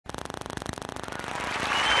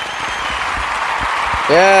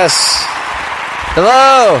Yes.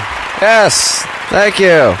 Hello. Yes. Thank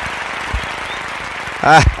you.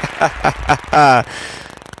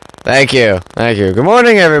 Thank you. Good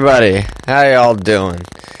morning, everybody. How y'all doing?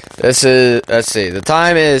 This is, the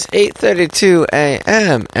time is 8:32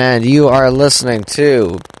 a.m. and you are listening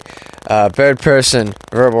to Third Person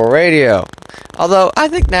Verbal Radio. Although, I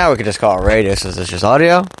think now we can just call it radio since it's just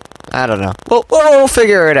audio. I don't know. We'll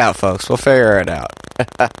figure it out, folks. We'll figure it out.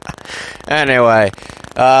 Anyway,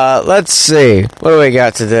 let's see. What do we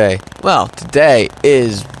got today? Well, today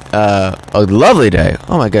is a lovely day.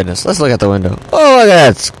 Oh my goodness. Let's look out the window. Oh, look at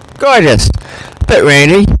that. It's gorgeous. Bit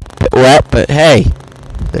rainy, bit wet, but hey,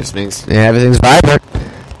 this means everything's vibrant.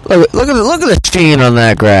 Look at the sheen on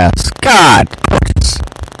that grass. God, gorgeous.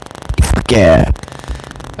 Fuck yeah.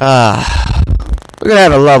 We're gonna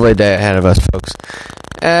have a lovely day ahead of us, folks.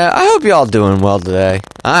 I hope y'all doing well today.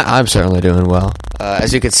 I'm certainly doing well.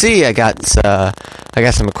 As you can see, I got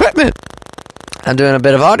some equipment. I'm doing a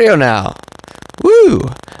bit of audio now. Woo!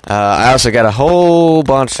 I also got a whole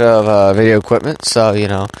bunch of video equipment, so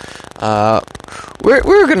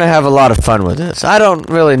we're gonna have a lot of fun with this. I don't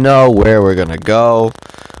really know where we're gonna go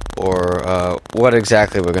or what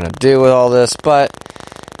exactly we're gonna do with all this, but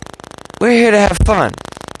we're here to have fun.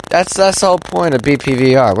 That's the whole point of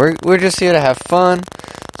BPVR. We're just here to have fun,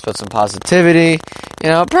 spread some positivity,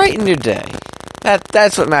 brighten your day.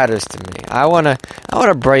 That's what matters to me. I wanna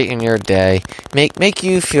brighten your day, make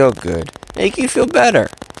you feel good, make you feel better.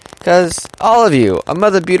 Because all of you are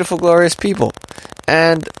mother beautiful, glorious people.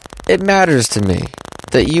 And it matters to me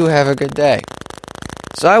that you have a good day.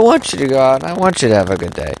 So I want you to go out and I want you to have a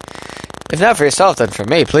good day. If not for yourself, then for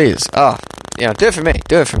me, please. Do it for me.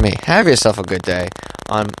 Do it for me. Have yourself a good day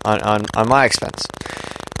on my expense.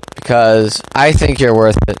 Because I think you're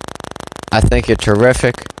worth it. I think you're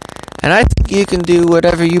terrific. And I think you can do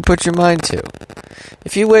whatever you put your mind to.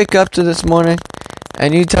 If you wake up to this morning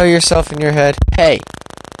and you tell yourself in your head, hey,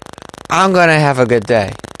 I'm going to have a good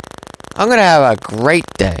day. I'm going to have a great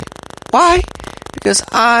day. Why? Because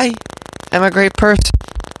I am a great person.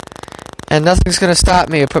 And nothing's going to stop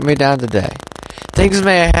me or put me down today. Things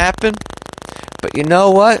may happen, but you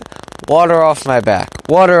know what? Water off my back.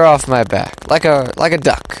 Water off my back. Like a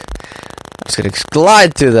duck. I'm just going to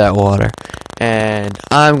glide through that water. And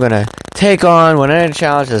I'm going to take on whatever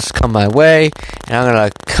challenges come my way. And I'm going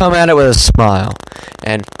to come at it with a smile.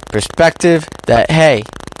 And perspective that, hey,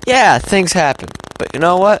 yeah, things happen. But you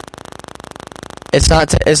know what? It's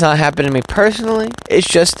not happening to me personally. It's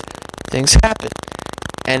just things happen.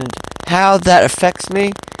 And how that affects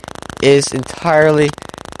me is entirely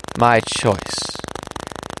my choice.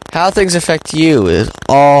 How things affect you is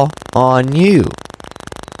all on you.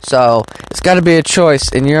 So, it's got to be a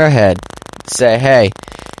choice in your head to say, hey,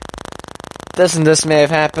 this and this may have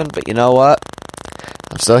happened, but you know what?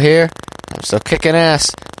 I'm still here. I'm still kicking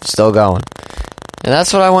ass. I'm still going. And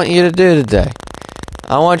that's what I want you to do today.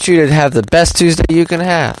 I want you to have the best Tuesday you can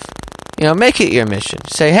have. Make it your mission.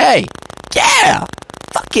 Say, hey, yeah,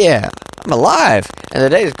 fuck yeah, I'm alive, and the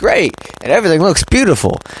day is great, and everything looks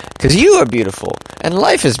beautiful, because you are beautiful, and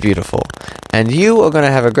life is beautiful, and you are going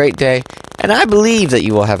to have a great day, and I believe that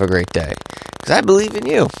you will have a great day, because I believe in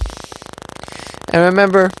you. And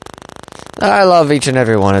remember that I love each and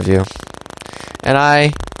every one of you, and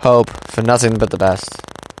I hope for nothing but the best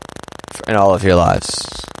in all of your lives.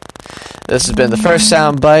 This has been the first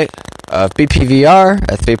soundbite of BPVR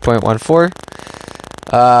at 3.14.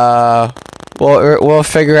 We'll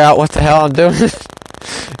figure out what the hell I'm doing,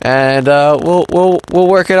 and we'll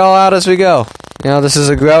work it all out as we go. This is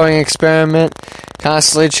a growing experiment,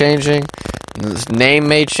 constantly changing. The name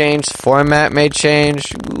may change, format may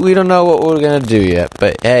change. We don't know what we're gonna do yet,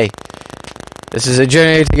 but hey, this is a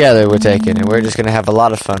journey together we're taking, and we're just gonna have a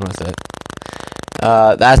lot of fun with it.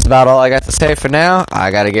 That's about all I got to say for now.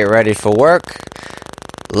 I gotta get ready for work.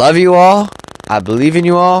 Love you all. I believe in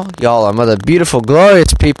you all. Y'all are mother beautiful,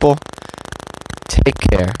 glorious people. Take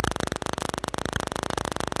care.